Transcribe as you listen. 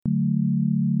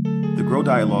Grow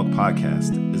Dialogue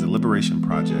podcast is a liberation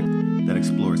project that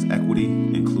explores equity,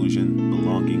 inclusion,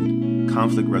 belonging,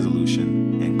 conflict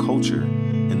resolution, and culture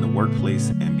in the workplace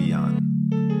and beyond,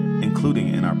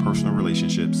 including in our personal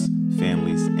relationships,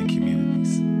 families, and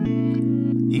communities.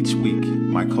 Each week,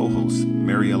 my co-host,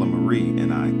 Mariella Marie,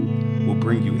 and I will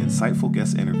bring you insightful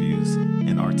guest interviews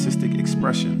and artistic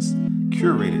expressions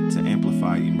curated to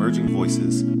amplify emerging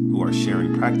voices who are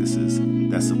sharing practices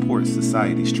that support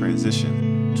society's transition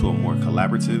to a more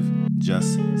collaborative,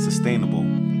 just, sustainable,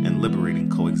 and liberating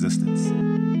coexistence.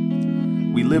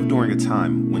 We live during a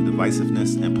time when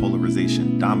divisiveness and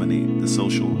polarization dominate the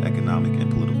social, economic,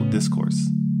 and political discourse.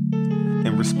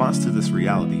 In response to this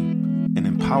reality, and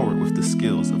empowered with the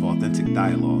skills of authentic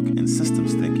dialogue and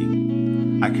systems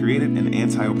thinking, I created an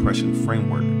anti-oppression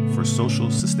framework for social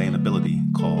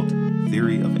sustainability called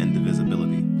Theory of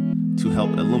Indivisibility to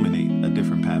help illuminate a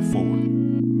different path forward.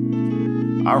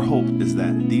 Our hope is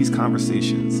that these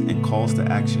conversations and calls to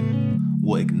action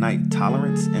will ignite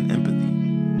tolerance and empathy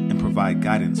and provide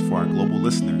guidance for our global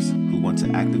listeners who want to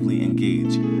actively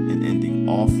engage in ending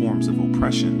all forms of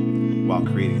oppression while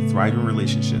creating thriving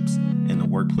relationships in the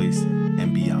workplace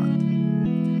and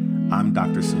beyond. I'm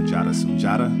Dr. Sunjata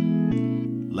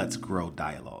Sunjata. Let's grow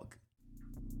dialogue.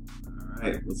 All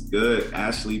right, what's good?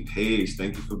 Ashley Page,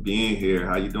 thank you for being here.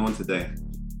 How you doing today?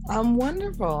 I'm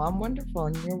wonderful,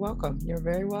 and you're welcome. You're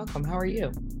very welcome. How are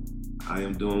you? I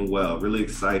am doing well, really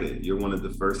excited. You're one of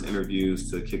the first interviews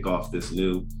to kick off this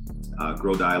new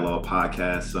Grow Dialogue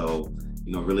podcast. So,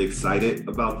 really excited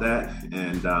about that.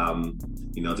 And,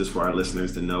 just for our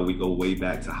listeners to know, we go way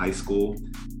back to high school,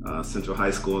 Central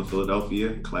High School in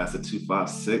Philadelphia, class of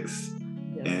 256.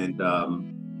 Yes. And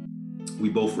we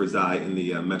both reside in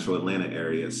the Metro Atlanta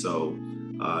area. So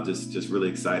just really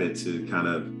excited to kind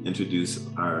of introduce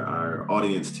our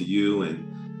audience to you and,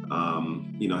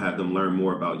 have them learn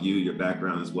more about you, your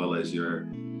background, as well as your,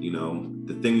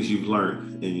 the things you've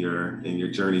learned in your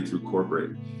journey through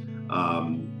corporate.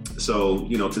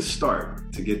 To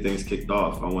start, to get things kicked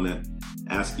off, I want to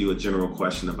ask you a general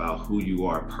question about who you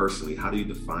are personally. How do you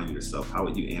define yourself? How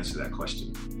would you answer that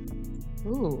question?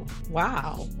 Ooh,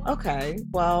 wow. Okay.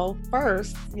 Well,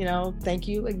 first, thank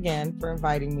you again for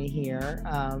inviting me here.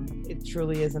 It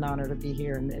truly is an honor to be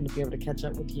here and to be able to catch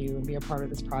up with you and be a part of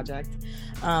this project.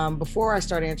 Before I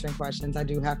start answering questions, I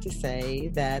do have to say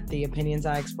that the opinions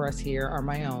I express here are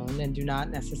my own and do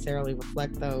not necessarily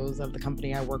reflect those of the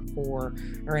company I work for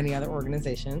or any other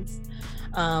organizations.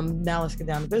 Now let's get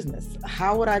down to business.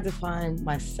 How would I define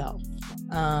myself?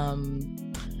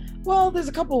 Well, there's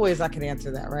a couple of ways I could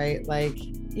answer that, right? Like,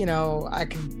 I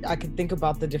could think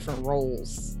about the different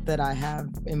roles that I have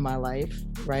in my life,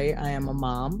 right? I am a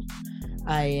mom.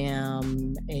 I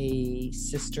am a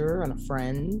sister and a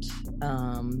friend.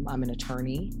 I'm an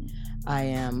attorney. I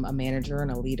am a manager and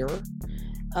a leader.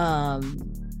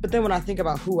 But then when I think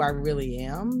about who I really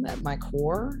am at my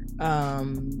core,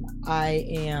 I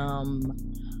am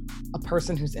a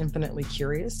person who's infinitely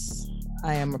curious.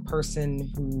 I am a person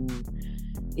who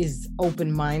is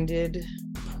open-minded,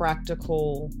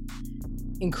 practical,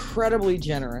 incredibly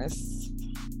generous,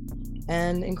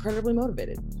 and incredibly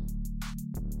motivated.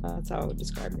 That's how I would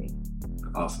describe me.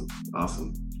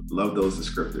 Awesome. Love those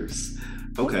descriptors.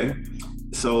 Okay,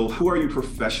 so who are you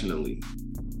professionally?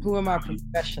 Who am I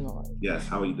professionally? Yes,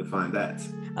 how would you define that?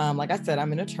 Like I said,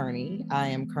 I'm an attorney. I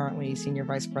am currently Senior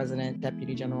Vice President,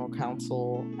 Deputy General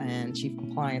Counsel, and Chief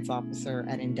Compliance Officer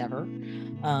at Endeavor.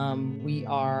 We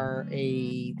are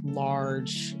a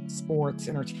large sports,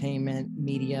 entertainment,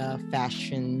 media,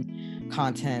 fashion,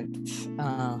 content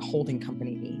holding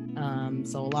company.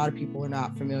 So a lot of people are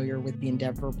not familiar with the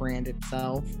Endeavor brand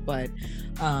itself, but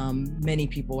many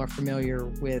people are familiar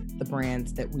with the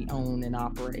brands that we own and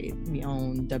operate. We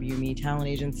own WME Talent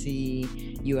Agency,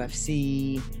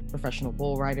 UFC, Professional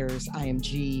Bull Riders,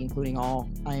 IMG, including all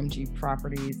IMG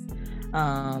properties,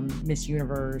 Miss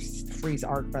Universe, Freeze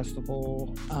Art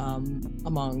Festival,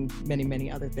 among many,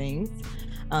 many other things.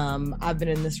 I've been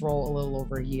in this role a little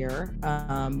over a year.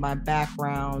 My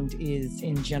background is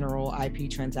in general IP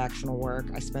transactional work.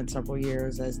 I spent several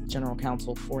years as general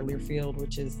counsel for Learfield,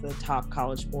 which is the top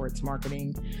college sports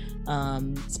marketing,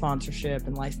 sponsorship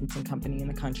and licensing company in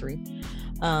the country.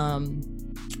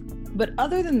 But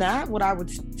other than that, what I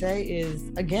would say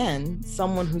is, again,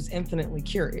 someone who's infinitely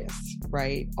curious,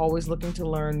 right? Always looking to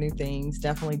learn new things.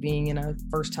 Definitely being in a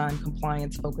first-time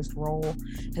compliance-focused role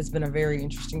has been a very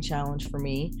interesting challenge for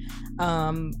me.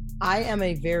 I am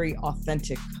a very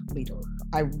authentic leader.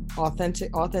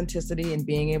 authenticity and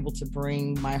being able to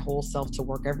bring my whole self to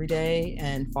work every day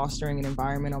and fostering an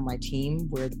environment on my team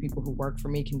where the people who work for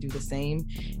me can do the same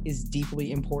is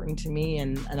deeply important to me.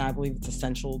 And I believe it's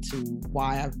essential to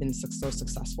why I've been so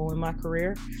successful in my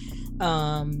career.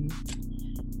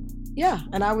 Yeah,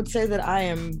 and I would say that I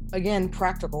am, again,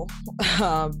 practical.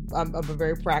 I'm a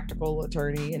very practical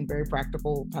attorney and very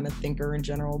practical kind of thinker in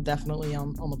general, definitely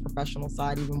on the professional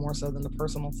side, even more so than the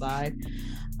personal side.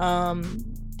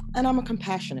 And I'm a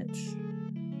compassionate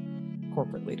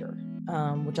corporate leader,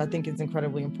 which I think is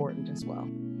incredibly important as well.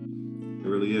 It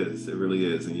really is. It really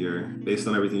is. And based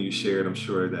on everything you shared, I'm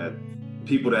sure that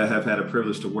people that have had a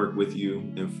privilege to work with you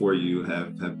and for you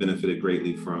have benefited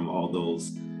greatly from all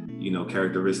those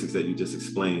characteristics that you just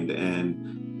explained,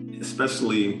 and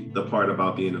especially the part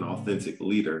about being an authentic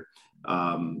leader.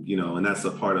 And that's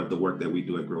a part of the work that we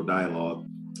do at Grow Dialogue.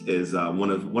 Is one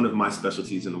of my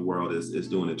specialties in the world is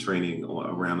doing a training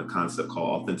around a concept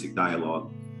called authentic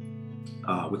dialogue,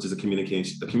 which is a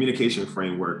communication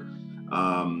framework,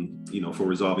 for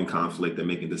resolving conflict and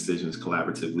making decisions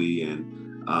collaboratively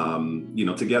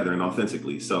and together and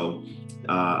authentically. So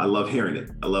I love hearing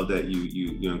it. I love that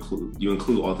you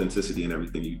include authenticity in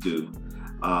everything you do.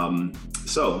 And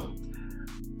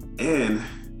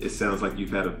it sounds like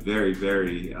you've had a very,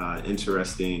 very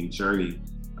interesting journey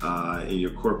in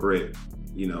your corporate,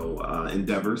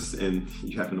 endeavors, and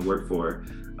you happen to work for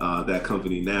that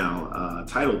company now,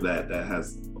 titled that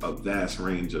has a vast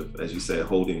range of, as you said,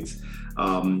 holdings.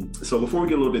 So before we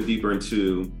get a little bit deeper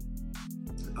into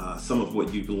some of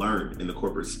what you've learned in the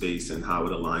corporate space and how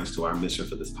it aligns to our mission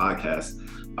for this podcast,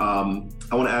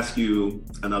 I want to ask you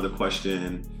another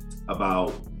question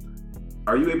about,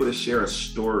 are you able to share a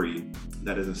story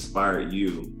that has inspired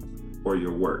you or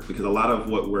your work? Because a lot of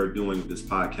what we're doing with this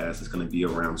podcast is going to be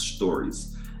around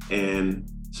stories. And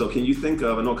so can you think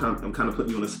of, I know I'm kind of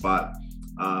putting you on the spot,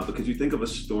 but could you think of a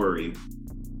story,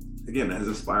 again, that has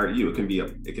inspired you? It can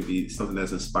be something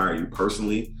that's inspired you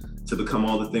personally to become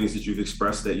all the things that you've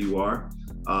expressed that you are,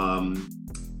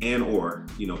 and or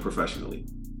professionally.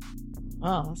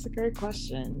 Oh, that's a great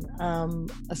question.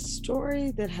 A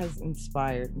story that has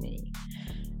inspired me.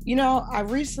 I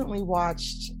recently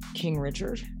watched King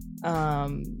Richard,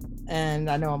 and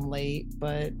I know I'm late,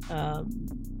 but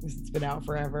it's been out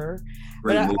forever.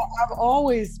 But I've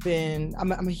always been,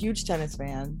 I'm a huge tennis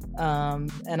fan,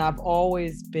 and I've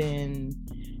always been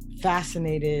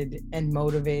fascinated and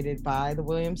motivated by the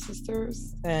Williams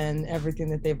sisters and everything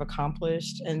that they've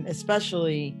accomplished. And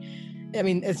especially,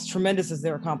 as tremendous as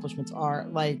their accomplishments are,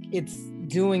 it's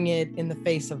doing it in the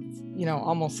face of,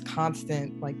 almost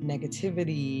constant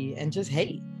negativity and just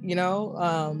hate,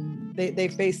 they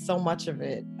face so much of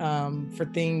it for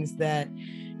things that,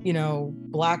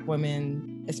 Black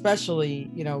women,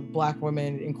 especially, Black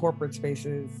women in corporate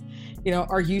spaces,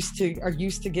 are used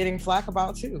to getting flack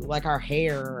about too, like our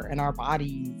hair and our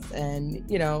bodies and,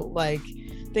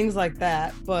 things like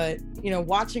that. But,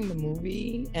 watching the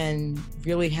movie and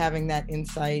really having that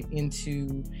insight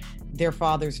into their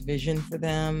father's vision for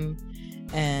them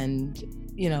and,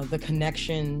 the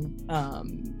connection,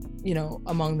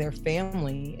 among their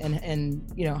family and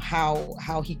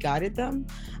how he guided them,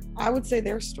 I would say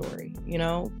their story,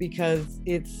 because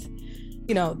it's,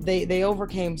 they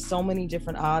overcame so many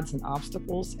different odds and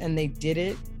obstacles, and they did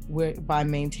it by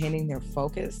maintaining their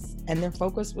focus, and their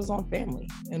focus was on family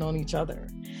and on each other.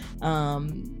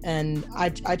 And I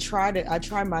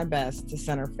try my best to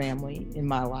center family in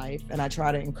my life, and I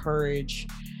try to encourage,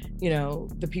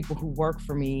 the people who work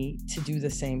for me to do the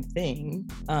same thing.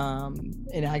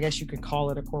 And I guess you could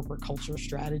call it a corporate culture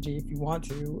strategy if you want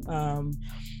to,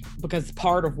 because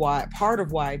part of why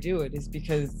I do it is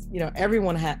because,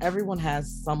 everyone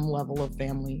has some level of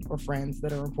family or friends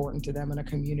that are important to them in a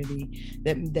community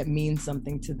that means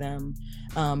something to them,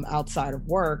 outside of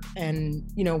work. And,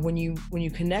 when you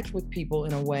connect with people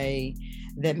in a way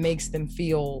that makes them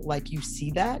feel like you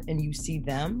see that and you see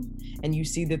them and you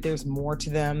see that there's more to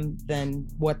them than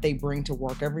what they bring to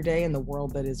work every day in the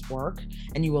world that is work,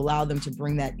 and you allow them to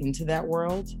bring that into that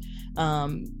world,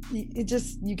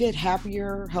 you get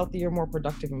happier, healthier, more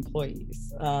productive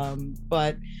employees.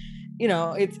 But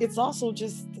it's also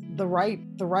just the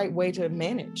right way to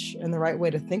manage and the right way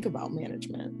to think about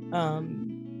management,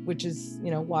 which is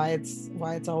why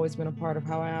it's always been a part of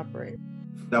how I operate.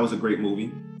 That was a great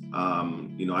movie.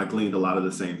 I gleaned a lot of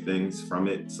the same things from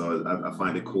it. So I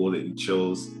find it cool that you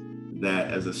chose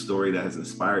that as a story that has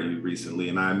inspired you recently.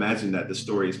 And I imagine that the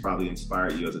story has probably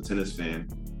inspired you as a tennis fan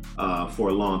for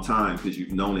a long time because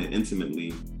you've known it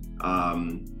intimately.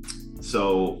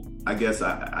 So I guess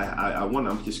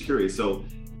I'm just curious. So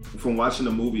From watching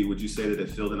the movie, would you say that it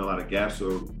filled in a lot of gaps,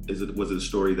 or was it a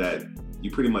story that you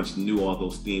pretty much knew all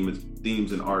those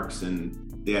themes and arcs, and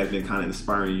they had been kind of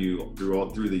inspiring you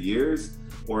through the years,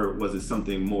 or was it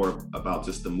something more about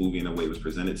just the movie and the way it was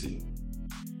presented to you?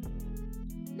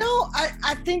 No,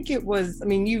 I think it was, I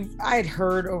mean, I had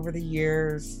heard over the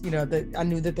years, that I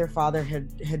knew that their father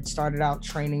had started out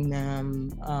training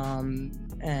them.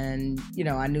 And,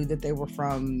 I knew that they were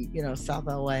from, South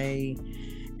LA,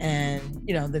 and,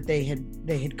 that they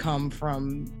had come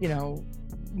from,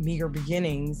 meager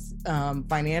beginnings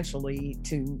financially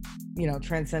to,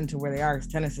 transcend to where they are,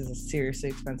 because tennis is a seriously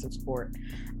expensive sport.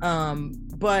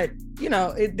 But,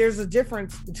 there's a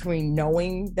difference between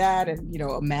knowing that and,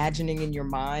 imagining in your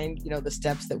mind, the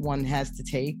steps that one has to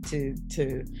take to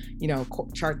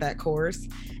chart that course,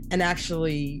 and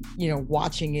actually,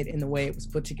 watching it in the way it was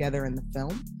put together in the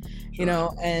film.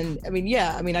 Sure. And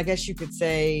I guess you could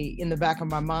say in the back of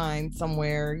my mind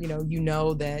somewhere,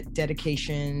 that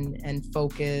dedication and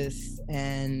focus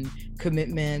and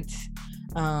commitment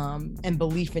and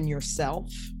belief in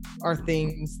yourself are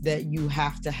things that you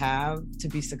have to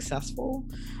be successful.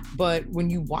 But when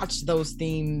you watch those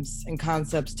themes and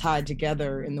concepts tied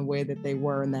together in the way that they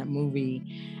were in that movie,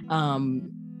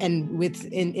 and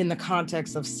in the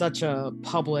context of such a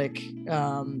public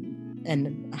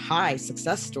and high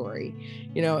success story,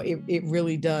 it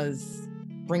really does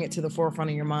bring it to the forefront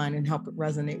of your mind and help it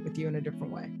resonate with you in a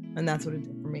different way. And that's what it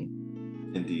did for me.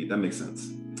 Indeed, that makes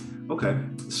sense. Okay,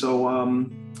 so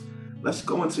let's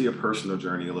go into your personal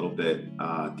journey a little bit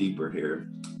deeper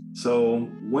here. So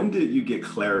when did you get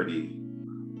clarity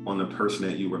on the person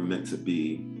that you were meant to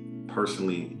be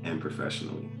personally and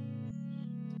professionally?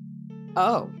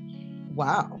 Oh,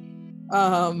 wow.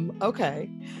 Okay.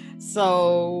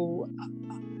 So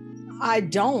I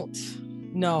don't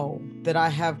know that I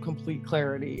have complete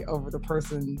clarity over the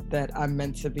person that I'm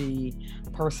meant to be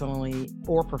personally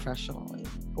or professionally,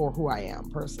 or who I am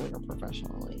personally or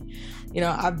professionally.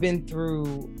 I've been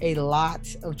through a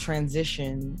lot of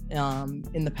transition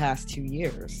in the past 2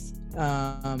 years,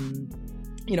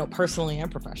 personally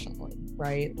and professionally,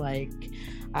 right? Like,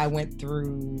 I went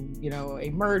through, a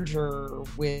merger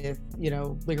with,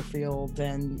 Learfield,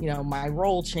 and, my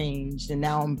role changed. And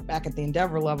now I'm back at the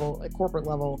Endeavor level, at corporate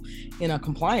level, in a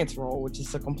compliance role, which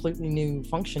is a completely new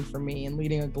function for me, and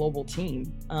leading a global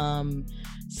team.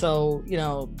 So,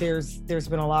 there's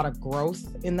been a lot of growth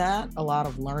in that, a lot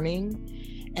of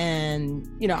learning. And,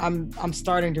 I'm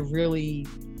starting to really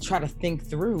try to think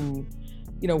through,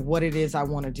 what it is I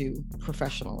want to do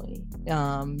professionally.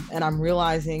 And I'm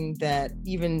realizing that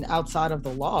even outside of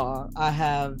the law, I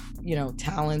have,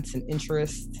 talents and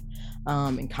interests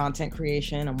in content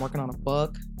creation. I'm working on a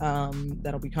book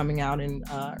that'll be coming out in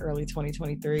early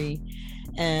 2023.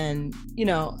 And,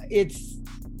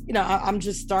 I'm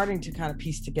just starting to kind of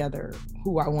piece together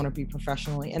who I want to be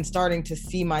professionally, and starting to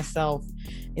see myself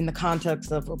in the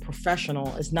context of a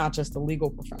professional as not just a legal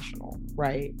professional,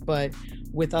 right? But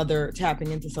with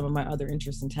tapping into some of my other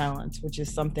interests and talents, which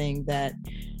is something that,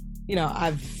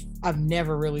 I've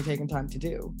never really taken time to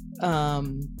do.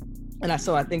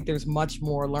 So I think there's much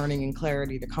more learning and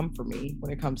clarity to come for me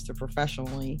when it comes to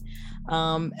professionally.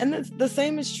 And the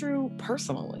same is true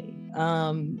personally.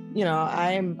 I'm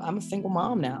a single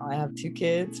mom now. I have 2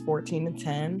 kids, 14 and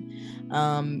 10.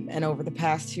 And over the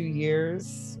past 2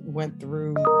 years, went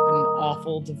through an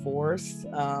awful divorce,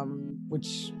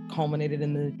 which culminated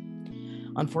in the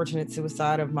unfortunate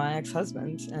suicide of my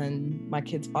ex-husband and my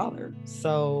kid's father.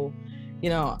 So,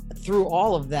 through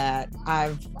all of that,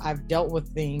 I've dealt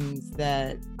with things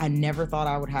that I never thought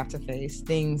I would have to face,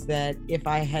 things that if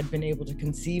I had been able to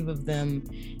conceive of them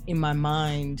in my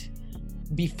mind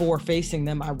before facing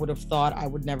them, I would have thought I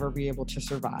would never be able to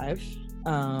survive.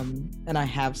 And I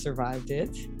have survived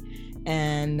it.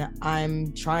 And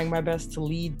I'm trying my best to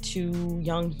lead 2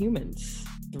 young humans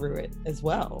through it as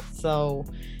well. So,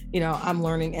 I'm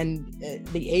learning, and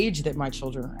the age that my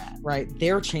children are at, right?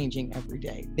 They're changing every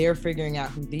day. They're figuring out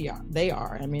who they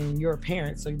are. I mean, you're a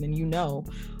parent, so then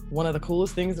one of the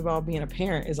coolest things about being a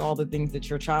parent is all the things that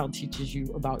your child teaches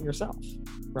you about yourself,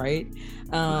 right?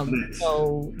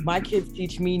 So my kids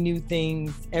teach me new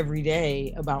things every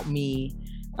day about me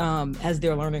as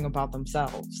they're learning about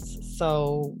themselves.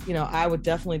 So, I would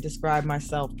definitely describe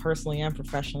myself personally and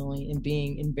professionally in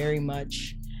being in very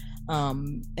much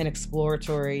an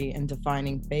exploratory and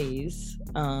defining phase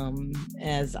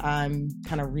as I'm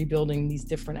kind of rebuilding these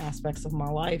different aspects of my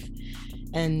life,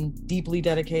 and deeply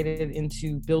dedicated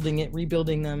into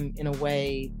rebuilding them in a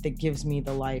way that gives me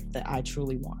the life that I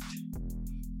truly want.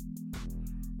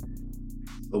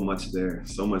 So much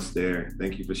there.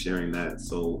 Thank you for sharing that.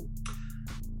 So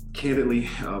candidly,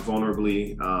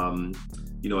 vulnerably,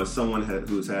 as someone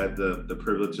who's had the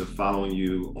privilege of following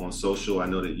you on social, I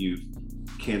know that you've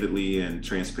candidly and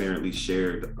transparently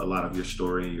shared a lot of your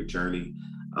story and your journey,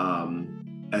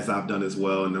 as I've done as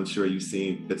well. And I'm sure you've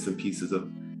seen bits and pieces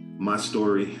of my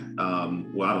story.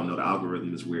 Well, I don't know, the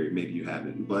algorithm is weird, maybe you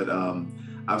haven't, but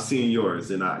I've seen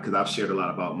yours, and because I've shared a lot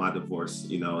about my divorce,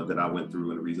 that I went through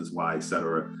and the reasons why, et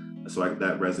cetera. So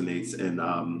that resonates. And,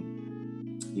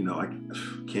 I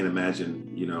can't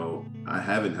imagine, I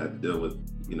haven't had to deal with,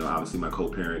 obviously my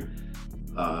co-parent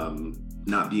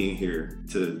not being here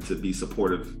to be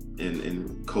supportive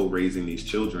in co-raising these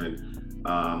children.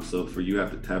 So for you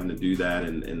having to do that,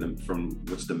 and from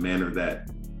which the manner that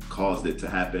caused it to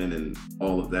happen and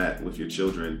all of that with your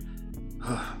children,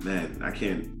 man, I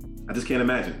just can't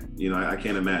imagine, I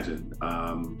can't imagine.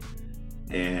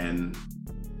 And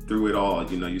through it all,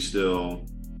 you still,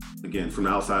 again, from the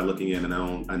outside looking in, and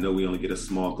I know we only get a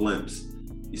small glimpse,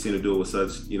 you seem to do it with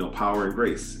such, power and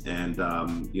grace. And,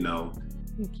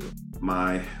 Thank you.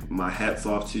 My hat's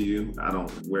off to you. I don't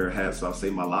wear hats, so I'll say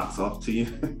my locks off to you.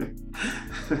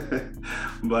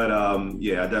 But I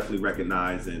definitely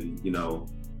recognize and,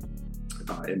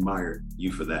 admire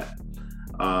you for that.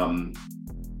 And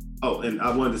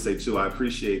I wanted to say too, I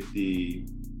appreciate the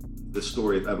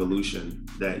story of evolution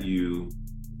that you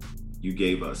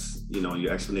gave us,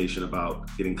 your explanation about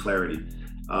getting clarity,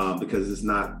 because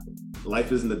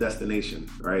life isn't a destination,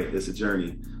 right? It's a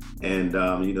journey. And,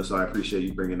 so I appreciate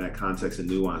you bringing that context and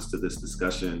nuance to this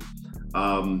discussion.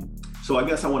 So I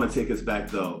guess I want to take us back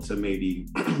though to maybe,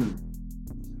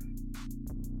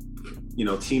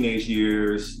 teenage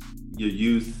years, your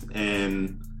youth,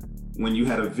 and when you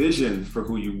had a vision for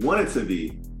who you wanted to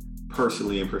be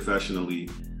personally and professionally.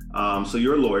 So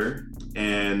you're a lawyer,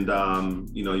 and,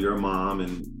 you're a mom,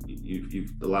 and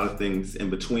you've a lot of things in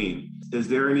between. Is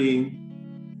there any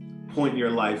point in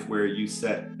your life where you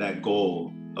set that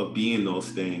goal of being those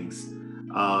things?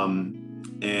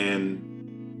 And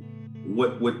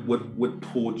what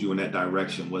pulled you in that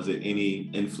direction? Was it any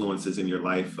influences in your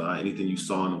life, anything you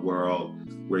saw in the world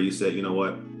where you said, you know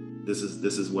what, this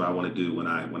is what I want to do when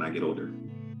I get older?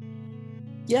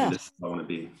 Yeah, this is what I want to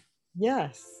be.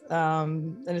 Yes.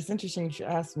 And it's interesting you should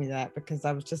ask me that, because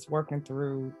I was just working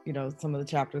through, some of the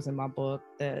chapters in my book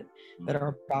that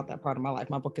are about that part of my life.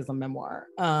 My book is a memoir.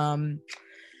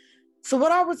 So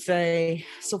what I would say,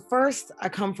 first, I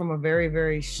come from a very,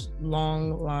 very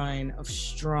long line of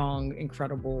strong,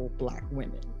 incredible Black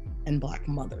women and Black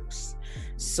mothers.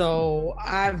 So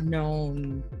I've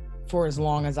known for as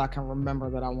long as I can remember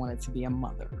that I wanted to be a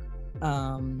mother.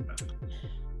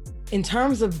 In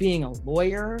terms of being a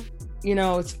lawyer,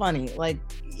 it's funny, like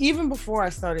even before I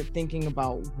started thinking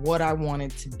about what I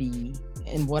wanted to be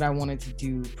and what I wanted to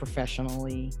do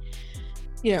professionally,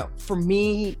 for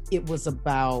me, it was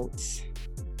about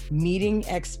meeting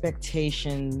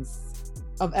expectations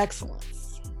of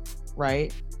excellence,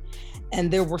 right? And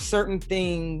there were certain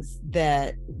things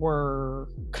that were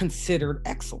considered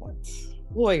excellence.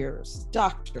 Lawyers,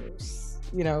 doctors,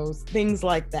 things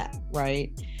like that,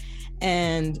 right?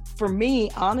 And for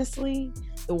me, honestly,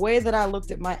 the way that I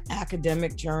looked at my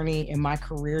academic journey and my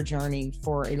career journey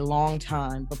for a long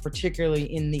time, but particularly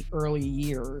in the early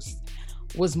years,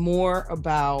 was more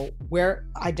about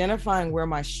identifying where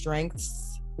my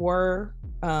strengths were,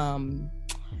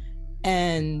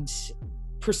 and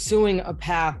pursuing a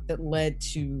path that led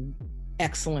to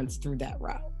excellence through that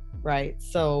route, right?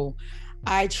 So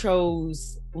I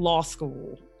chose law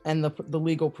school and the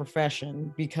legal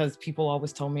profession because people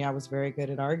always told me I was very good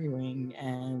at arguing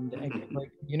and a great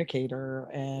communicator.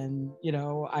 And,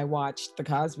 I watched The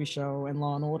Cosby Show and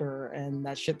Law and Order, and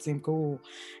that shit seemed cool.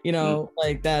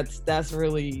 Like that's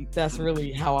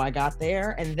really how I got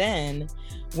there. And then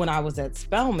when I was at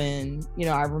Spelman,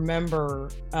 I remember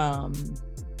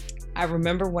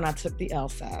when I took the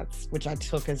LSATs, which I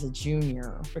took as a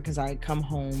junior because I had come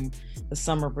home the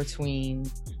summer between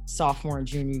sophomore and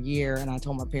junior year, and I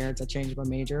told my parents I changed my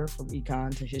major from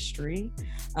econ to history,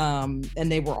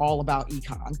 and they were all about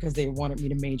econ because they wanted me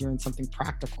to major in something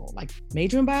practical, like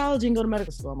major in biology and go to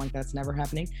medical school. I'm like, that's never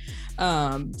happening.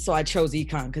 So I chose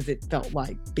econ because it felt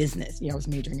like business. I was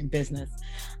majoring in business,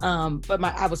 but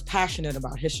I was passionate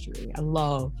about history. I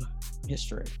love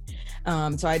history.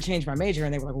 So I changed my major,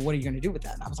 and they were like, well, what are you going to do with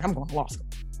that? And I was like, I'm going to law school.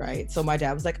 right? So my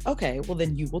dad was like, okay, well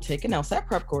then you will take an LSAT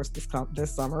prep course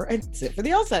this summer and sit for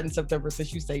the LSAT in September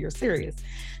since you say you're serious.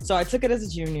 So I took it as a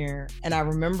junior, and I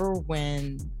remember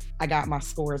when I got my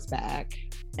scores back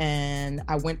and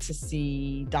I went to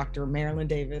see Dr. Marilyn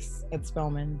Davis at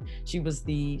Spelman. She was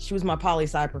my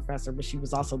poli-sci professor, but she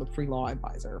was also the pre-law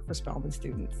advisor for Spelman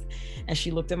students. And she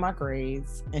looked at my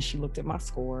grades and she looked at my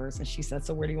scores and she said,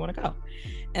 so where do you want to go?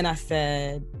 And I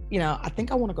said, I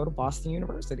think I want to go to Boston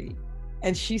University.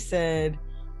 And she said,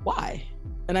 why?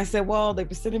 And I said, well, they've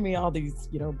been sending me all these,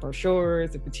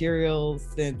 brochures and materials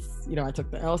since, I took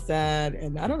the LSAT,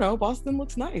 and I don't know, Boston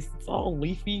looks nice. It's all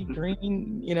leafy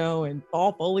green, and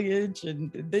fall foliage,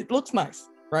 and it looks nice,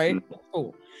 right? It's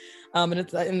cool. And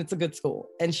it's a good school.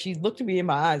 And she looked at me in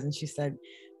my eyes and she said,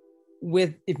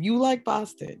 if you like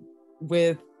Boston,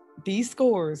 with these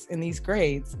scores and these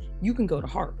grades, you can go to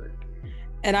Harvard.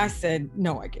 And I said,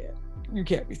 no, I can't. You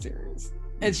can't be serious.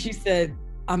 And she said,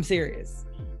 I'm serious.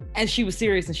 And she was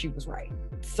serious and she was right.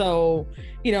 So,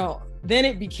 then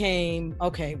it became,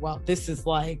 okay, well, this is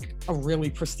like a really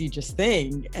prestigious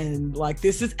thing. And like,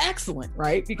 this is excellent,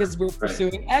 right? Because we're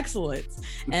pursuing excellence.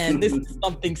 And this is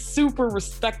something super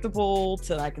respectable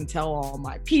I can tell all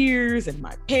my peers and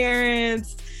my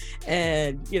parents.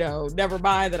 And, never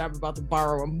mind that I'm about to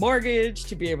borrow a mortgage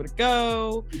to be able to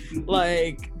go.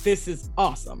 Like, this is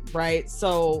awesome, right?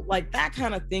 So like that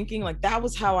kind of thinking, like that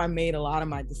was how I made a lot of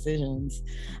my decisions.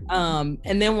 And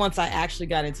then once I actually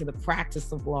got into the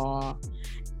practice of law,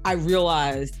 I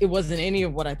realized it wasn't any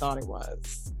of what I thought it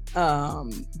was.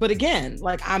 But again,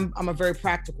 like I'm a very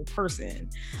practical person.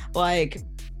 Like,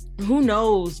 who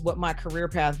knows what my career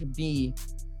path would be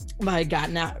if I had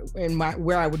gotten out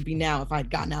where I would be now if I had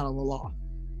gotten out of the law,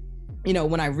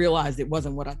 when I realized it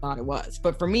wasn't what I thought it was.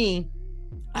 But for me,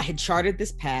 I had charted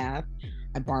this path.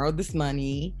 I borrowed this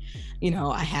money,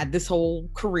 I had this whole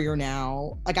career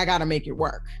now, like I got to make it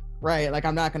work, right? Like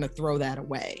I'm not going to throw that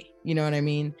away. You know what I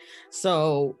mean?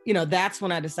 So, that's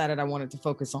when I decided I wanted to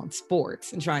focus on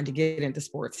sports and trying to get into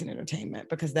sports and entertainment,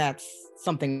 because that's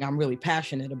something I'm really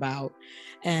passionate about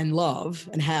and love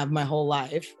and have my whole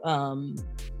life.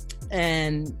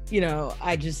 And,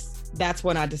 that's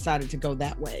when I decided to go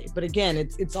that way. But again,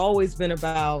 it's always been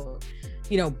about,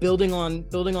 building on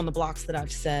the blocks that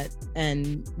I've set.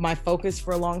 And my focus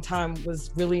for a long time was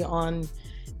really on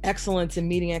excellence and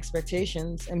meeting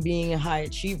expectations and being a high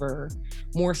achiever,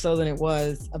 more so than it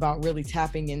was about really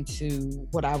tapping into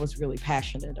what I was really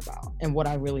passionate about and what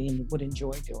I really would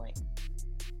enjoy doing.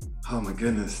 Oh my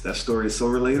goodness, that story is so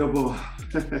relatable.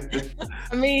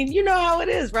 I mean, you know how it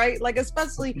is, right? Like,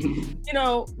 especially,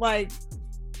 like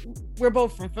we're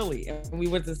both from Philly and we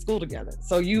went to school together.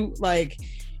 So you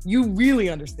really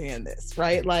understand this,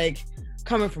 right? Like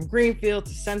coming from Greenfield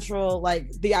to Central,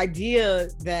 like the idea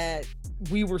that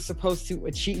we were supposed to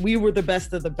achieve, we were the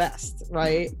best of the best,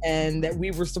 right? And that we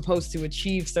were supposed to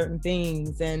achieve certain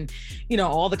things. And,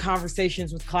 all the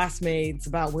conversations with classmates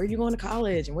about where are you going to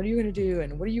college and what are you going to do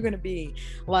and what are you going to be?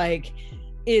 Like,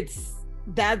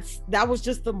 that was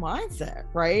just the mindset,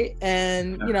 right?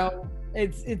 And,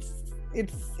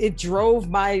 it drove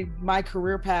my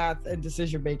career path and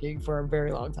decision making for a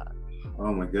very long time.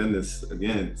 Oh my goodness.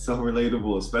 Again, so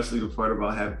relatable, especially the part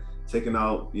about taking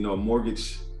out, a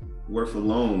mortgage worth of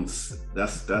loans.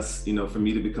 That's for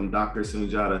me to become Dr.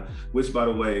 Sunjata, which, by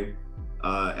the way,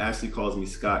 Ashley calls me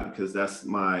Scott because that's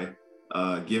my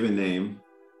given name.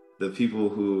 The people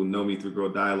who know me through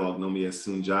Grow Dialogue know me as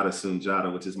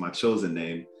Sunjata, which is my chosen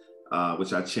name,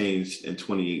 which I changed in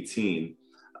 2018.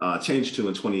 Changed to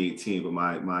in 2018, but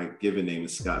my given name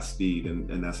is Scott Speed,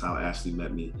 and that's how Ashley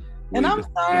met me. And I'm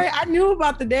sorry, I knew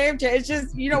about the name change. It's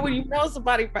just, when you know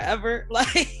somebody forever, like.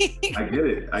 I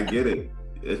get it.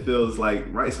 It feels like,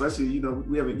 right, especially, you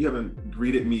haven't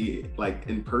greeted me like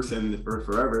in person for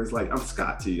forever. It's like, I'm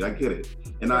Scott to you. I get it.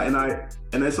 And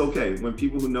and it's okay. When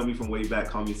people who know me from way back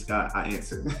call me Scott, I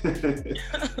answer.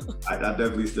 I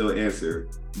definitely still answer.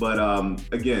 But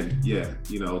again, yeah,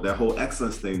 that whole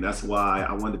excellence thing, that's why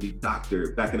I wanted to be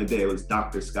doctor. Back in the day, it was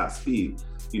Dr. Scott Speed.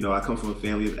 I come from a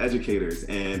family of educators,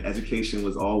 and education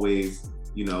was always,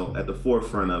 at the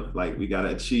forefront of like, we got to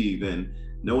achieve. And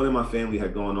no one in my family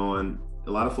had gone on.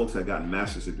 A lot of folks had gotten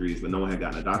master's degrees, but no one had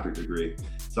gotten a doctorate degree.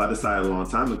 So I decided a long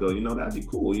time ago, that'd be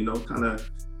cool, kind of,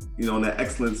 on that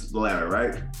excellence ladder,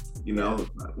 right?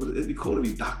 It'd be cool to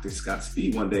be Dr. Scott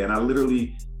Speed one day. And I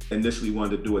literally initially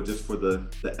wanted to do it just for the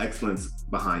excellence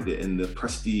behind it and the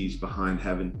prestige behind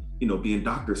having, being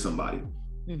doctor somebody.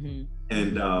 Mm-hmm.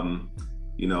 And,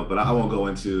 but I won't go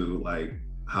into like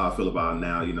how I feel about it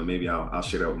now. Maybe I'll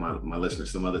share that with my listeners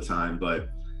some other time. But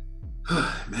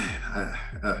man,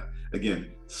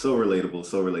 again, so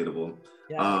relatable.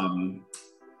 Yeah.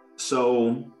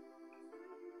 So,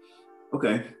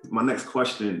 okay, my next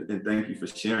question, and thank you for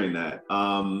sharing that.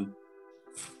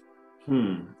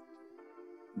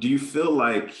 Do you feel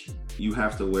like you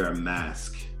have to wear a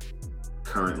mask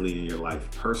currently in your life,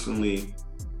 personally,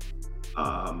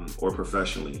 or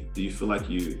professionally? Do you feel like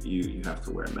you have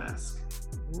to wear a mask?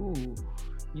 Ooh.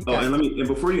 And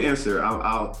before you answer,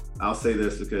 I'll say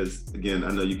this, because again,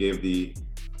 I know you gave the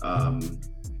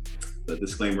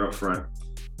disclaimer up front.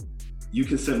 You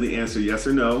can simply answer yes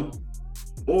or no,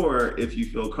 or if you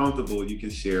feel comfortable, you can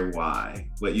share why,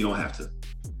 but you don't have to.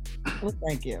 Well,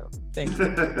 thank you.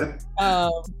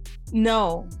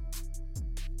 No,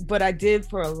 but I did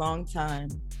for a long time,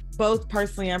 both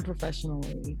personally and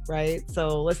professionally, right?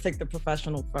 So let's take the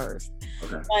professional first.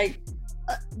 Okay. Like,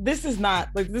 this is not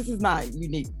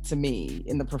unique to me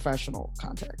in the professional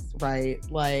context, right?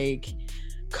 Like,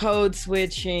 code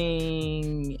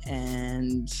switching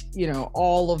and,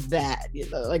 all of that,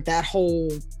 like that whole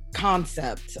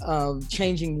concept of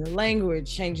changing your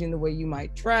language, changing the way you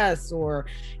might dress, or,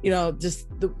 just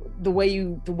the way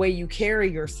you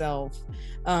carry yourself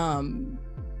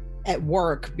at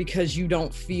work, because you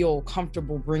don't feel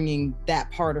comfortable bringing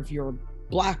that part of your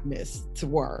Blackness to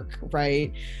work,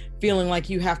 right? Feeling like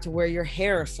you have to wear your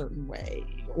hair a certain way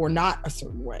or not a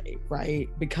certain way, right?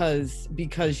 Because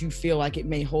you feel like it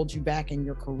may hold you back in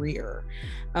your career.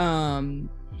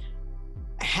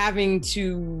 Having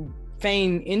to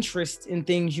feign interest in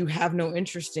things you have no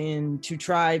interest in to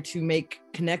try to make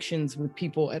connections with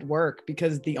people at work,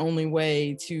 because the only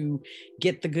way to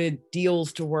get the good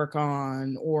deals to work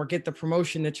on or get the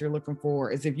promotion that you're looking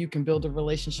for is if you can build a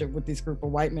relationship with this group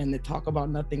of white men that talk about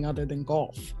nothing other than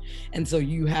golf. And so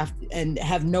you have to,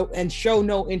 and show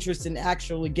no interest in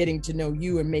actually getting to know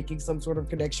you and making some sort of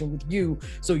connection with you.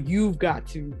 So you've got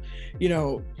to,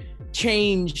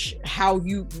 change how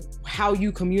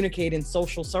you communicate in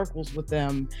social circles with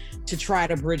them to try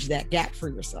to bridge that gap for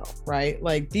yourself, right?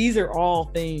 Like, these are all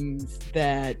things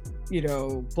that,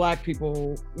 Black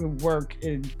people who work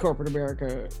in corporate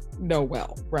America know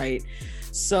well, right?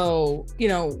 So,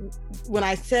 when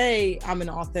I say I'm an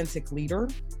authentic leader,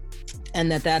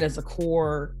 and that is a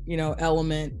core,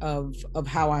 element of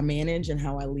how I manage and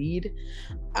how I lead,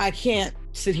 I can't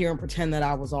sit here and pretend that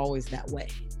I was always that way.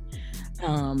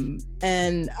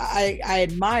 And I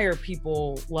admire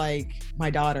people like my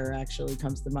daughter actually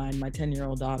comes to mind, my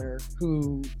 10-year-old daughter,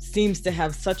 who seems to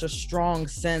have such a strong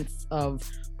sense of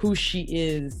who she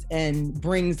is and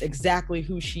brings exactly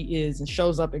who she is and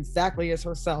shows up exactly as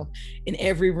herself in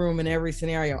every room, in every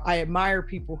scenario. I admire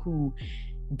people who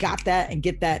got that and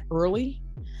get that early.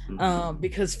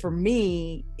 Because for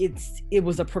me, it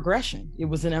was a progression. It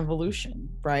was an evolution,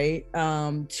 right?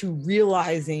 To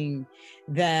realizing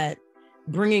that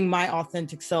bringing my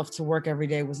authentic self to work every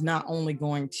day was not only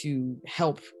going to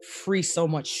help free so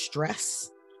much stress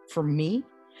for me,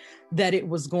 that it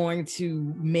was going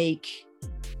to make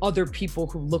other people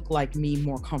who look like me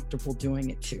more comfortable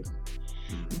doing it too.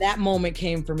 That moment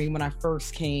came for me when I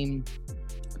first came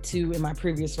to, in my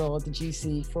previous role at the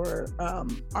GC for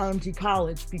RMG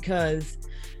College, because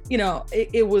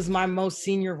it was my most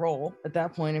senior role at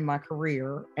that point in my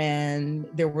career, and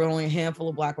there were only a handful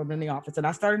of Black women in the office, and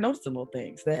I started noticing little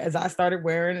things that as I started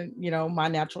wearing my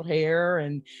natural hair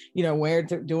and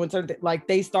doing certain like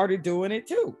they started doing it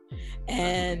too,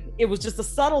 and it was just a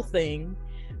subtle thing,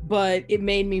 but it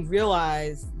made me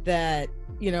realize that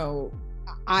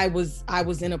I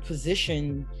was in a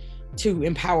position to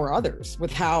empower others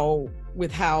with how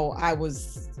I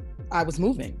was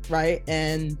moving, right?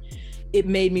 And it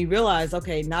made me realize,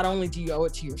 okay, not only do you owe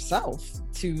it to yourself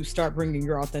to start bringing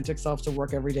your authentic self to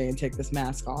work every day and take this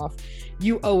mask off,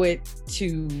 you owe it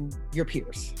to your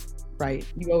peers, right?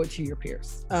 You owe it to your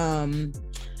peers.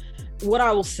 What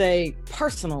I will say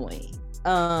personally,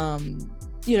 for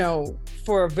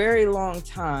a very long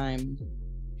time,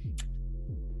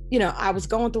 I was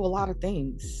going through a lot of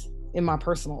things in my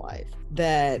personal life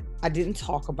that I didn't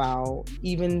talk about,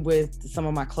 even with some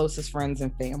of my closest friends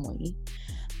and family,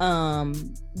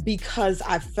 because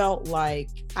I felt like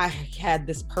I had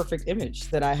this perfect image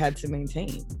that I had to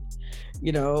maintain.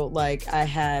 Like I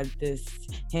had this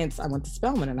I went to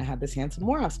Spelman and I had this handsome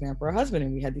Morehouse man for a husband,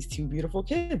 and we had these two beautiful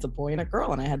kids, a boy and a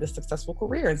girl, and I had this successful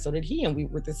career, and so did he, and we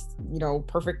were this,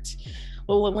 perfect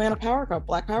little Atlanta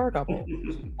Black power couple.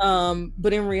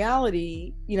 But in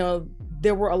reality,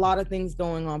 there were a lot of things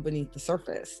going on beneath the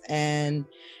surface, and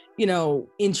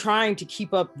in trying to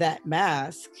keep up that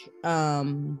mask,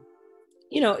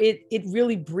 it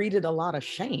really breeded a lot of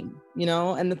shame,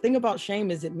 and the thing about shame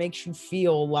is it makes you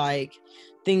feel like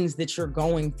things that you're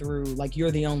going through, like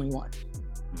you're the only one,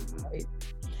 right?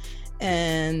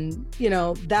 And,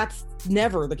 that's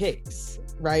never the case,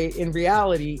 right? In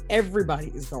reality, everybody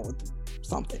is going through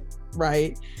something,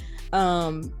 right?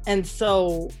 And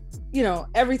so,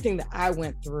 everything that I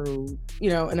went through,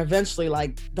 and eventually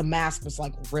like the mask was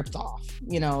like ripped off,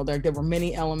 there were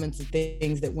many elements of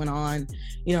things that went on,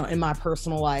 in my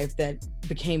personal life that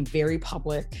became very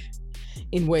public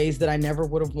in ways that I never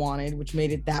would have wanted, which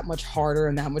made it that much harder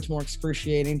and that much more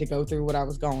excruciating to go through what I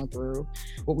was going through,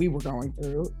 what we were going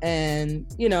through. And,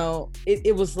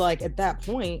 it was like, at that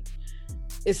point,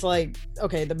 it's like,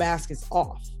 okay, the mask is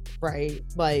off, right?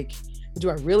 Like, do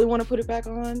I really want to put it back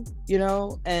on,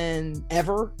 and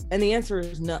ever? And the answer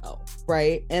is no,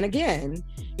 right? And again,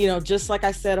 just like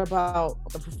I said about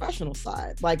the professional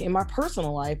side, like in my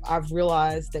personal life, I've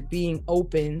realized that being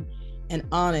open and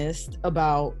honest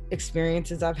about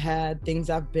experiences I've had, things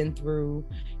I've been through,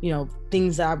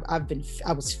 things I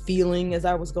was feeling as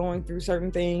I was going through certain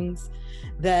things,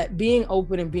 that being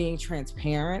open and being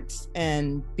transparent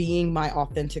and being my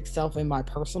authentic self in my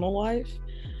personal life,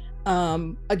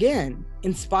 again,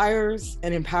 inspires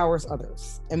and empowers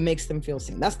others and makes them feel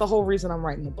seen. That's the whole reason I'm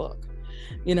writing the book,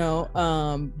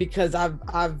 because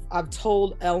I've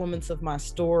told elements of my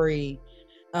story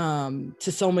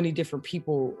to so many different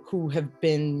people who have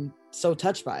been so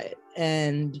touched by it,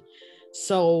 and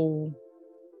so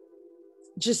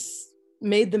just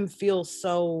made them feel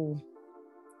so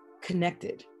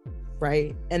connected,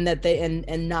 right? And that they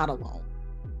and not alone,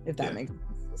 if that makes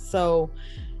sense. So,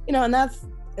 and that's,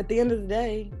 at the end of the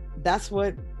day, that's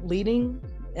what leading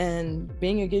and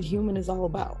being a good human is all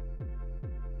about.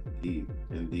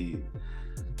 Indeed.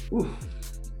 Ooh.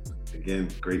 Again,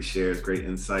 great shares, great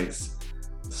insights.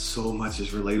 So much is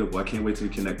relatable. I can't wait till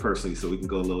we connect personally so we can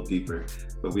go a little deeper,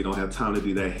 but we don't have time to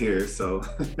do that here. So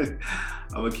I'm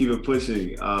gonna keep it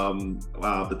pushing.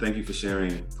 Wow, but thank you for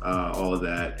sharing all of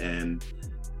that and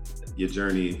your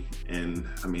journey. And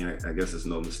I mean, I guess it's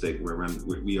no mistake.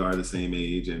 We are the same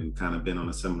age and kind of been on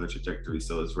a similar trajectory.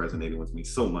 So it's resonating with me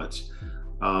so much.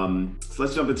 So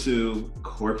let's jump into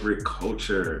corporate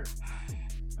culture.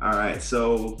 All right.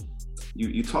 So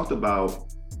you talked about,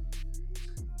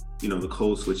 the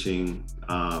code switching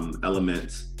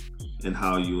element and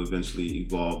how you eventually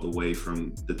evolved away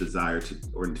from the desire to,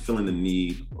 or feeling the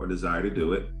need or desire to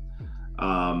do it.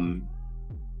 And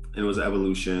it was an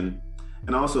evolution.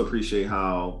 And I also appreciate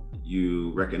how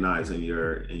you recognize in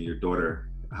your daughter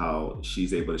how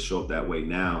she's able to show up that way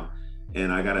now.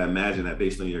 And I gotta imagine that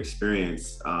based on your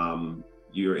experience,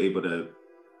 you're able to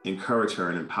encourage her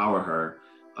and empower her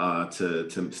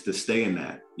to stay in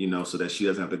that, so that she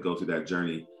doesn't have to go through that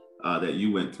journey that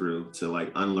you went through, to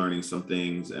like unlearning some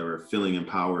things or feeling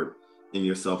empowered in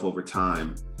yourself over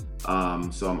time.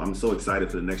 So I'm so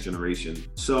excited for the next generation.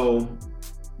 So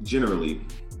generally,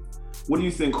 what do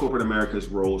you think corporate America's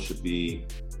role should be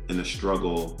in the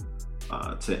struggle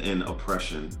to end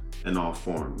oppression in all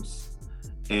forms?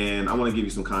 And I want to give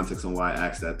you some context on why I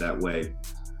asked that way.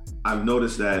 I've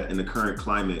noticed that in the current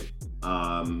climate,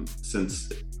 since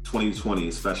 2020,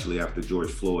 especially after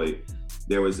George Floyd,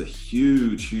 there was a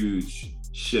huge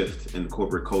shift in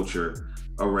corporate culture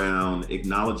around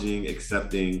acknowledging,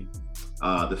 accepting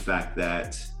the fact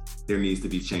that there needs to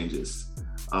be changes.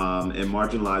 And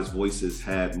marginalized voices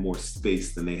had more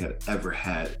space than they had ever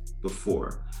had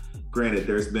before. Granted,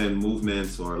 there's been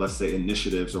movements, or let's say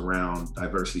initiatives, around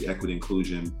diversity, equity,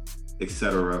 inclusion, et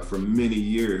cetera, for many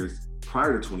years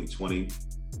prior to 2020.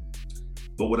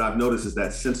 But what I've noticed is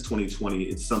that since 2020,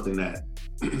 it's something that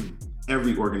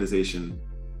every organization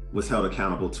was held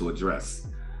accountable to address.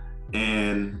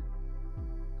 And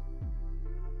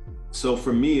so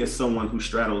for me, as someone who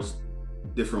straddles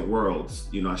different worlds,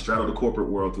 I straddle the corporate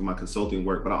world through my consulting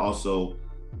work, but I also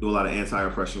do a lot of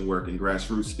anti-oppression work in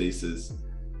grassroots spaces.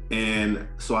 And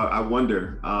so I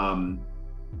wonder,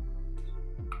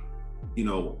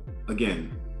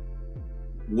 again,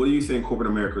 what do you think corporate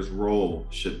America's role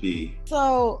should be?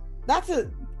 So that's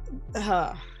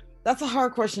a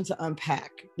hard question to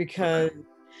unpack, because,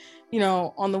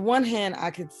 on the one hand,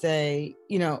 I could say,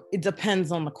 it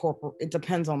depends on the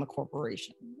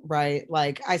corporation, right?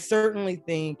 Like, I certainly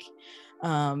think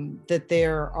that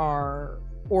there are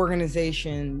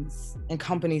organizations and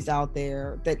companies out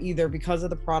there that either because of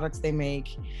the products they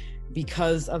make,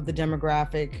 because of the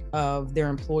demographic of their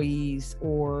employees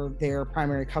or their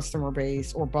primary customer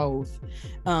base, or both,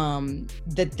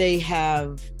 that they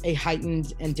have a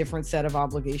heightened and different set of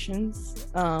obligations,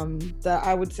 that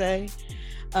I would say.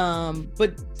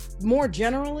 But more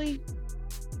generally,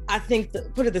 I think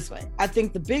put it this way, I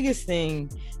think the biggest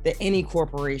thing that any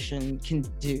corporation can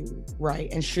do, right,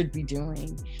 and should be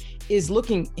doing, is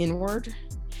looking inward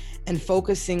and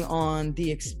focusing on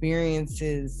the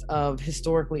experiences of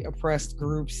historically oppressed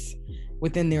groups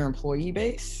within their employee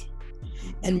base,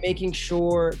 and making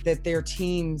sure that their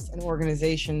teams and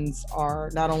organizations are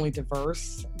not only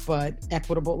diverse but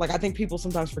equitable. Like, I think people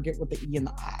sometimes forget what the E and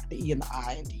the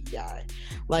I and DEI.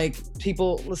 Like,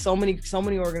 so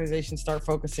many organizations start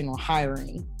focusing on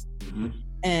hiring,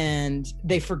 and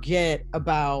they forget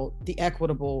about the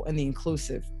equitable and the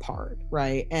inclusive part,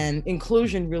 right? And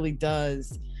inclusion really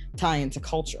does tie into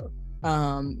culture.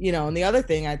 And the other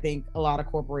thing I think a lot of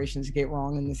corporations get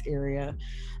wrong in this area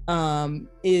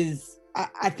is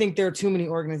I think there are too many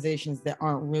organizations that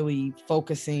aren't really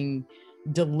focusing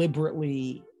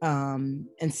deliberately and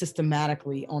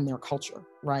systematically on their culture,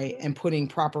 right? And putting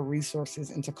proper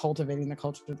resources into cultivating the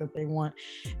culture that they want.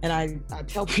 And I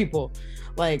tell people,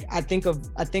 like, I think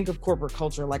of corporate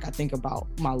culture like I think about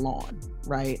my lawn,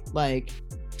 right? Like,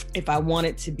 if I want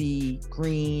it to be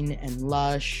green and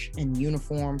lush and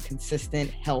uniform, consistent,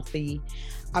 healthy,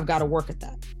 I've got to work at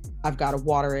that. I've got to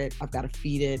water it. I've got to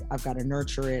feed it. I've got to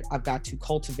nurture it. I've got to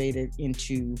cultivate it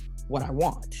into what I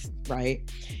want, right?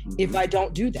 If I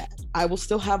don't do that, I will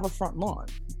still have a front lawn,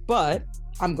 but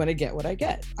I'm going to get what I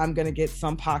get. I'm going to get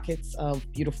some pockets of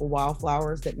beautiful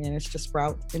wildflowers that manage to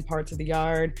sprout in parts of the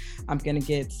yard. I'm going to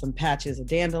get some patches of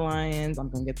dandelions. I'm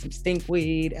going to get some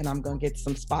stinkweed, and I'm going to get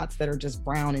some spots that are just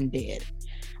brown and dead,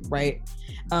 right?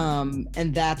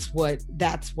 And that's what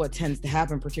tends to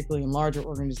happen, particularly in larger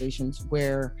organizations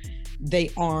where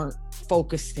they aren't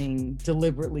focusing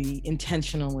deliberately,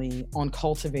 intentionally on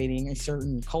cultivating a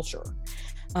certain culture.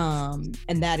 And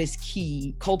that is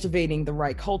key. Cultivating the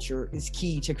right culture is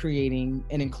key to creating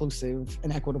an inclusive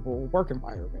and equitable work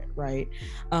environment, right?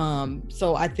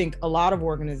 So I think a lot of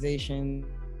organizations,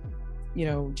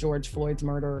 George Floyd's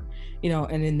murder,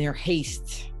 and in their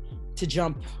haste to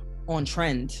jump on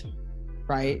trend,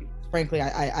 right? Frankly,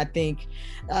 I think,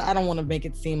 I don't want to make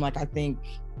it seem like I think,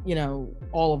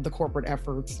 all of the corporate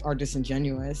efforts are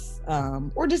disingenuous,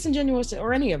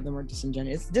 or any of them are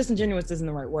disingenuous. Disingenuous isn't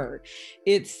the right word.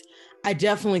 I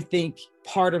definitely think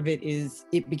part of it is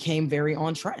it became very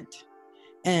on trend,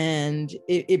 and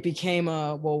it became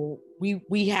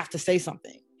we have to say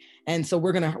something. And so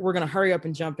we're gonna hurry up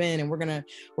and jump in, and we're gonna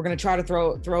try to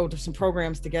throw some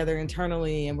programs together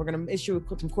internally, and we're gonna issue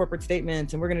some corporate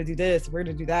statements, and we're gonna do this, we're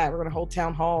gonna do that, we're gonna hold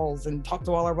town halls and talk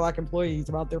to all our Black employees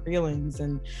about their feelings,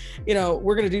 and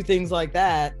we're gonna do things like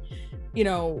that,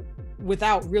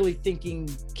 without really thinking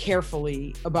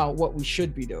carefully about what we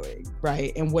should be doing,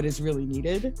 right, and what is really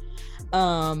needed.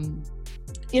 But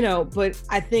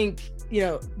I think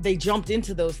they jumped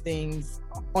into those things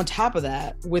on top of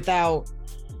that without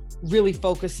really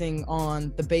focusing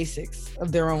on the basics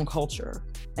of their own culture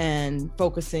and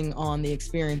focusing on the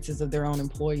experiences of their own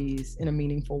employees in a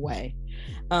meaningful way.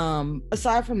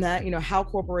 Aside from that, how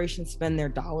corporations spend their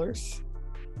dollars,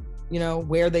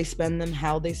 where they spend them,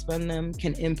 how they spend them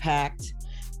can impact,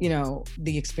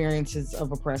 the experiences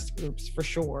of oppressed groups for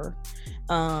sure.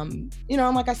 And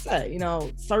like I said,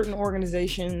 certain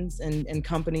organizations and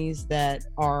companies that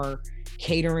are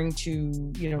catering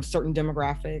to, certain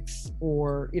demographics,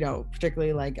 or,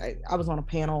 particularly like I was on a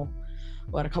panel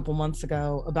a couple months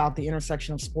ago about the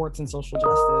intersection of sports and social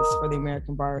justice for the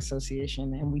American Bar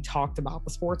Association. And we talked about the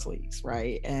sports leagues,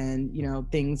 right? And,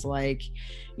 things like,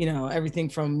 everything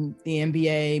from the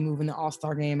NBA moving the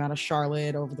All-Star game out of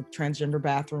Charlotte over the transgender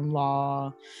bathroom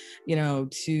law,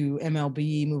 to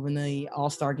MLB moving the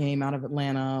All-Star game out of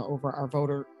Atlanta over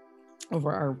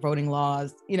our voting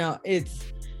laws.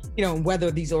 It's,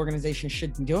 whether these organizations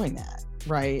should be doing that,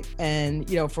 right? And,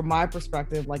 from my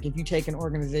perspective, like, if you take an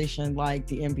organization like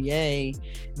the NBA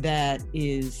that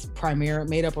is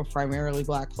made up of primarily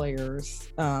Black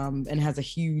players, and has a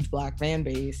huge Black fan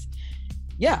base,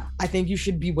 yeah, I think you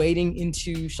should be wading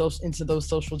into those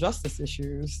social justice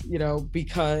issues,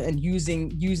 because, and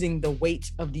using the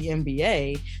weight of the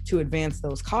NBA to advance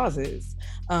those causes,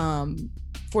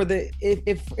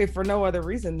 if for no other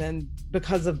reason than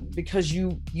because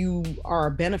you are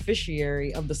a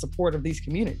beneficiary of the support of these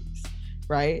communities,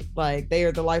 right? Like, they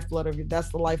are the lifeblood that's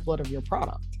the lifeblood of your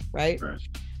product, right?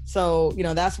 So,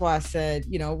 that's why I said,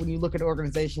 when you look at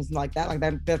organizations like that,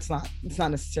 it's not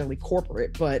necessarily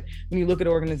corporate, but when you look at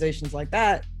organizations like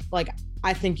that, like,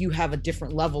 I think you have a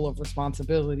different level of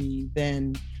responsibility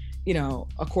than,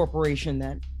 a corporation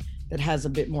that has a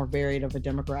bit more varied of a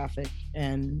demographic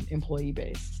and employee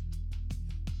base.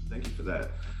 Thank you for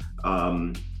that.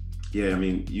 Yeah, I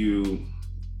mean, you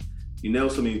know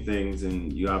so many things,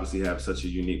 and you obviously have such a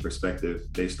unique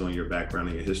perspective based on your background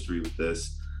and your history with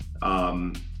this.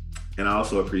 And I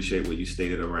also appreciate what you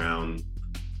stated around,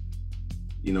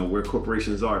 where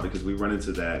corporations are, because we run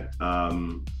into that,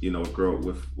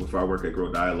 with our work at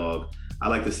Grow Dialogue. I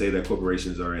like to say that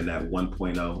corporations are in that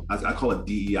 1.0, I call it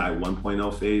DEI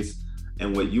 1.0 phase.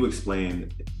 And what you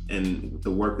explained and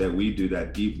the work that we do,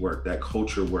 that deep work, that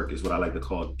culture work, is what I like to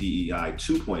call DEI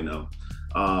 2.0.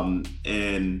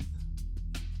 And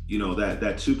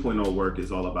that 2.0 work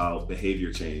is all about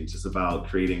behavior change. It's about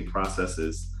creating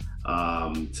processes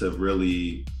to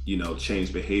really,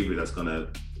 change behavior that's going to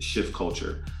shift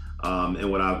culture. And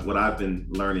what I've been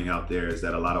learning out there is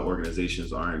that a lot of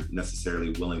organizations aren't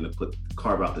necessarily willing to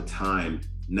carve out the time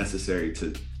necessary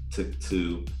to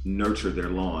nurture their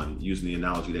lawn, using the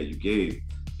analogy that you gave,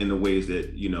 in the ways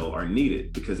that are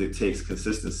needed, because it takes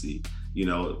consistency.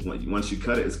 Once you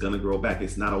cut it, it's going to grow back.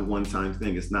 It's not a one-time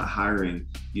thing. It's not hiring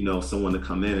someone to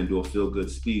come in and do a feel-good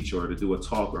speech or to do a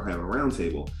talk or have a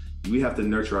roundtable. We have to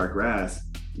nurture our grass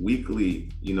weekly,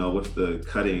 with the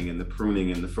cutting and the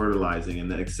pruning and the fertilizing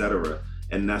and the et cetera.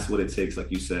 And that's what it takes,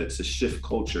 like you said, to shift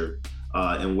culture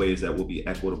in ways that will be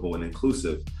equitable and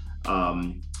inclusive.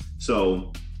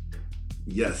 So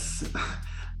yes,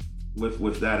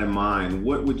 with that in mind,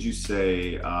 what would you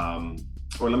say,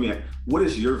 what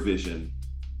is your vision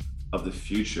of the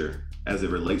future as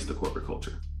it relates to corporate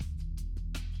culture?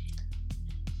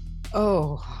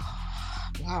 Oh,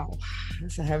 wow.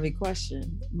 That's a heavy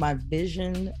question. My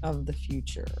vision of the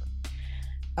future.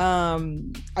 Are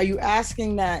you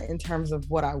asking that in terms of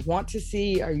what I want to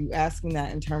see? Are you asking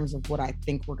that in terms of what I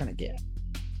think we're going to get?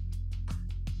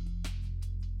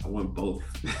 I want both.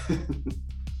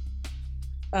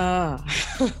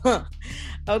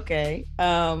 Okay.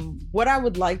 What I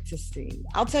would like to see,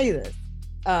 I'll tell you this.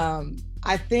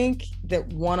 I think that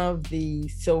one of the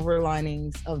silver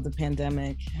linings of the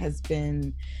pandemic has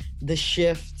been the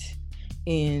shift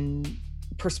in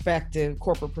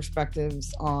corporate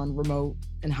perspectives on remote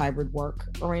and hybrid work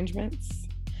arrangements.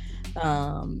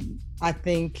 I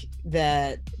think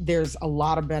that there's a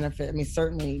lot of benefit. I mean,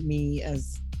 certainly me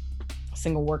as a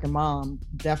single working mom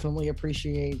definitely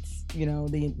appreciates,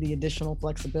 the additional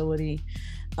flexibility.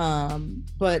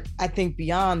 But I think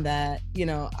beyond that,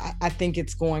 I think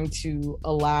it's going to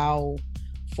allow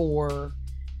for,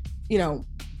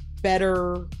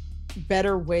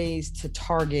 better ways to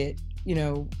target,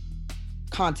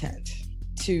 content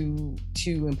to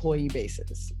employee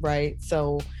bases, right?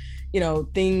 So,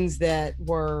 things that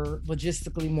were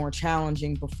logistically more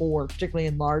challenging before, particularly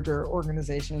in larger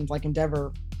organizations like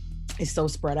Endeavor, is so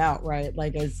spread out, right?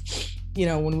 Like, as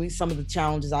some of the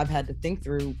challenges I've had to think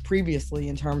through previously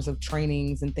in terms of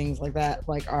trainings and things like that,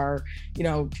 like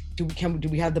do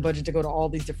we have the budget to go to all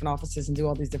these different offices and do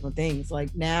all these different things?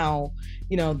 Like now,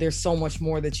 there's so much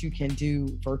more that you can do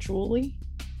virtually.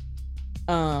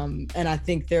 And I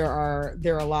think there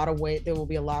will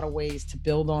be a lot of ways to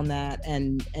build on that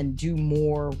and do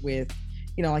more with,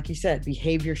 like you said,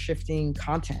 behavior shifting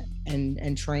content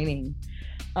and training.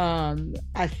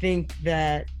 I think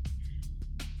that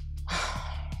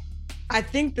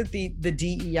the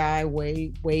DEI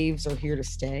waves are here to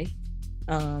stay,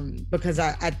 because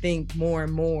I think more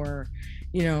and more,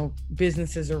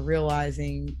 businesses are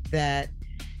realizing that,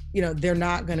 they're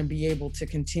not going to be able to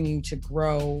continue to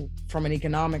grow from an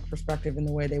economic perspective in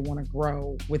the way they want to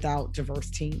grow without diverse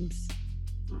teams.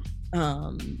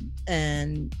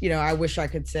 And, I wish I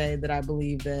could say that I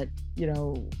believe that,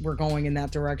 we're going in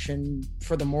that direction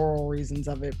for the moral reasons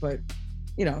of it, but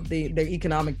there are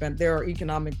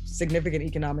significant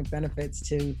economic benefits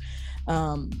to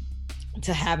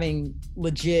having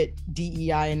legit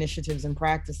DEI initiatives and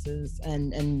practices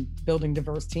and building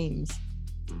diverse teams.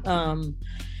 And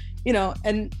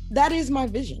that is my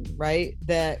vision, right?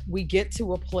 That we get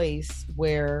to a place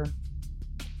where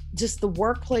just the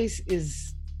workplace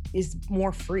is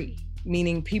more free,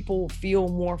 meaning people feel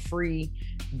more free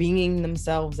being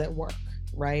themselves at work,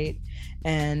 right?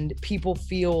 And people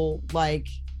feel like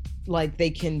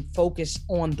they can focus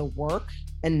on the work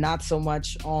and not so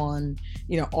much on,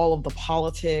 all of the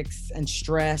politics and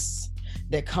stress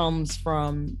that comes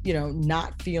from,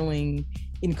 not feeling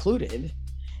included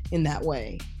in that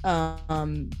way.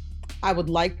 I would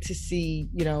like to see,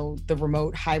 the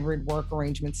remote hybrid work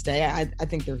arrangements stay. I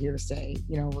think they're here to stay,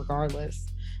 regardless.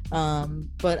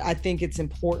 But I think it's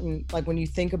important, like when you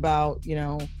think about,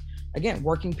 again,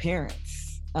 working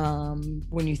parents,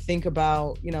 when you think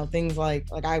about, things like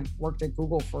I worked at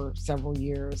Google for several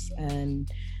years, and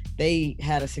they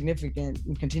had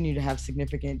and continue to have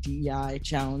significant DEI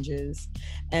challenges.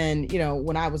 And,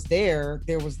 when I was there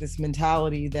was this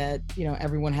mentality that,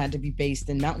 everyone had to be based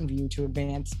in Mountain View to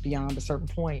advance beyond a certain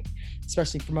point,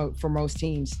 especially for most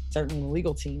teams, certainly the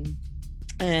legal team.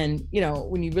 And, you know,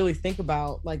 when you really think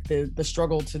about like the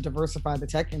struggle to diversify the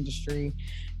tech industry,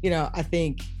 you know, I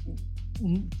think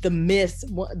the miss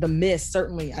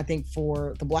certainly, I think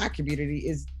for the Black community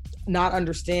is not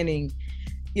understanding,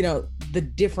 you know, the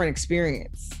different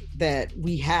experience that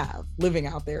we have living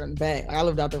out there in the Bay. I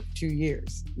lived out there for 2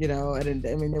 years, you know, and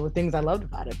I mean, there were things I loved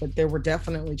about it, but there were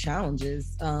definitely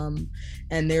challenges.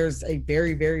 And there's a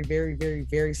very, very, very, very,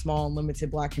 very small and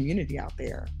limited Black community out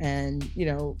there. And, you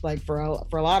know, like for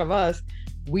a lot of us,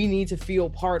 we need to feel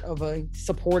part of a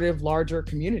supportive, larger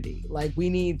community. Like we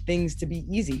need things to be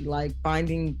easy, like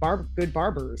finding good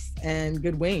barbers and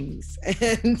good wings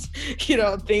and, you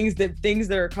know, things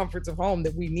that are comforts of home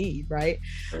that we need. Right.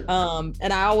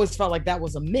 And I always felt like that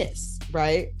was a miss.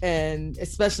 Right. And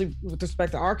especially with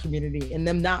respect to our community and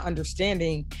them not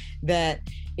understanding that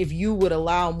if you would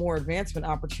allow more advancement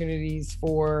opportunities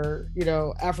for, you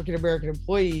know, African-American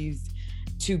employees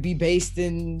to be based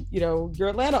in, you know, your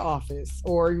Atlanta office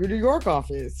or your New York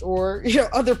office or, you know,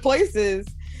 other places,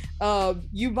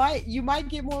 you might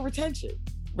get more retention,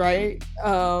 right?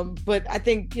 But I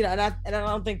think, you know, and I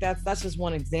don't think that's just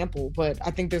one example, but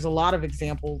I think there's a lot of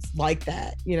examples like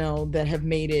that, you know, that have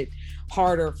made it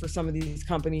harder for some of these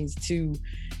companies to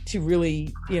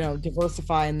really, you know,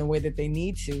 diversify in the way that they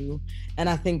need to. And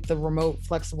I think the remote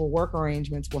flexible work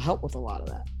arrangements will help with a lot of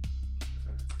that.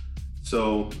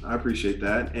 So I appreciate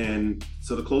that. And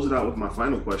so to close it out with my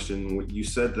final question, you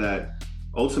said that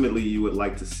ultimately you would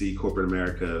like to see corporate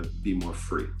America be more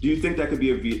free. Do you think that could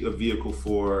be a vehicle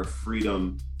for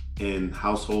freedom in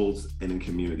households and in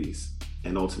communities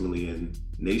and ultimately in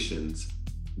nations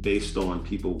based on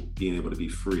people being able to be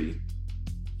free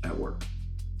at work?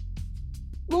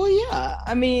 Well, yeah.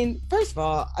 I mean, first of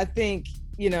all, I think,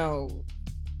 you know,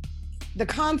 the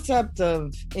concept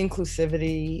of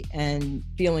inclusivity and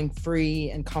feeling free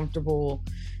and comfortable,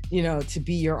 you know, to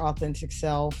be your authentic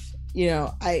self, you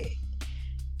know,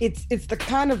 it's the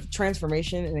kind of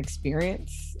transformation and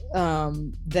experience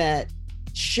that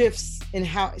shifts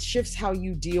how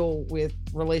you deal with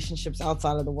relationships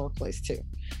outside of the workplace too,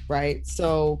 right?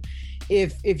 So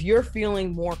if you're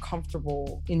feeling more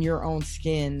comfortable in your own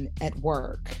skin at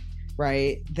work,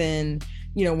 right, then,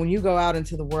 you know, when you go out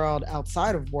into the world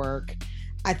outside of work,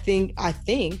 I think,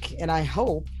 and I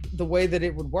hope the way that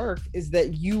it would work is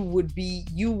that you would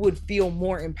feel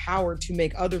more empowered to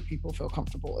make other people feel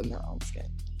comfortable in their own skin.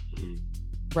 Mm-hmm.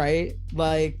 Right?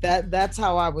 Like that's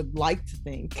how I would like to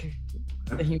think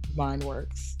the human mind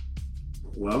works.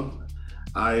 Well,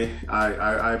 I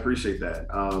appreciate that.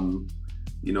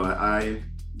 You know,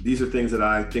 these are things that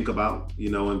I think about, you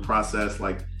know, in process,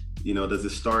 like, you know, does it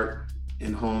start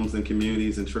in homes and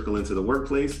communities and trickle into the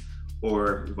workplace,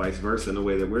 or vice versa in the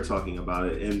way that we're talking about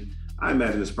it? And I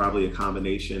imagine it's probably a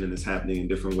combination and it's happening in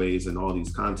different ways in all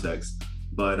these contexts.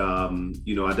 But,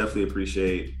 you know, I definitely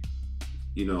appreciate,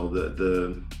 you know,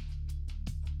 the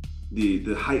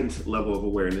heightened level of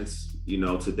awareness, you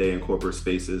know, today in corporate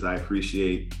spaces. I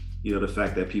appreciate, you know, the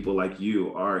fact that people like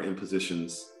you are in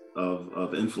positions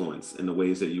of influence in the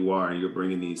ways that you are, and you're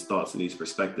bringing these thoughts and these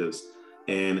perspectives.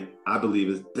 And I believe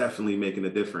it's definitely making a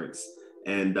difference.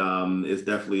 And it's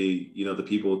definitely, you know, the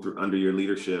people under your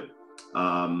leadership,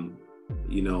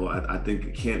 you know, I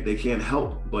think they can't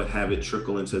help but have it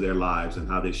trickle into their lives and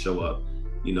how they show up,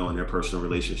 you know, in their personal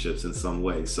relationships in some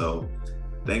way. So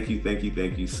thank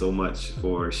you so much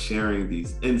for sharing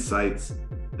these insights.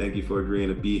 Thank you for agreeing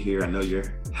to be here. I know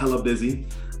you're hella busy.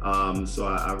 So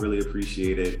I really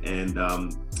appreciate it. And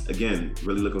again,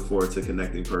 really looking forward to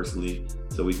connecting personally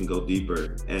so we can go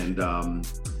deeper. And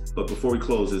but before we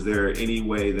close, is there any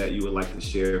way that you would like to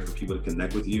share for people to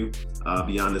connect with you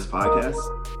beyond this podcast?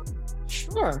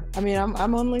 Sure. I mean, I'm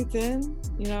on LinkedIn.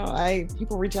 You know,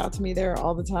 people reach out to me there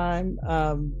all the time.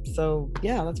 So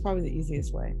yeah, that's probably the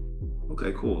easiest way.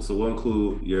 Okay, cool. So we'll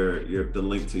include the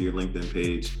link to your LinkedIn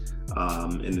page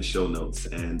in the show notes.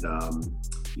 And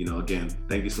you know, again,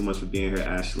 thank you so much for being here,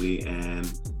 Ashley. And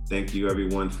thank you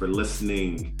everyone for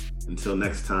listening. Until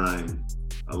next time,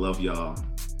 I love y'all.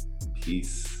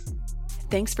 Peace.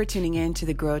 Thanks for tuning in to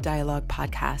the Grow Dialogue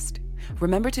podcast.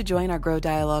 Remember to join our Grow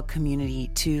Dialogue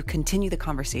community to continue the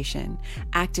conversation,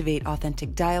 activate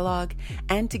authentic dialogue,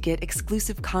 and to get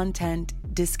exclusive content,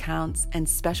 discounts, and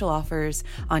special offers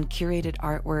on curated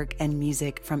artwork and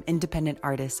music from independent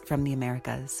artists from the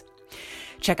Americas.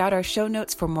 Check out our show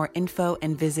notes for more info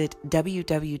and visit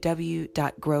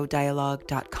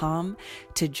www.growdialogue.com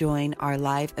to join our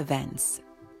live events.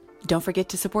 Don't forget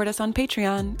to support us on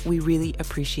Patreon. We really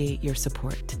appreciate your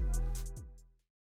support.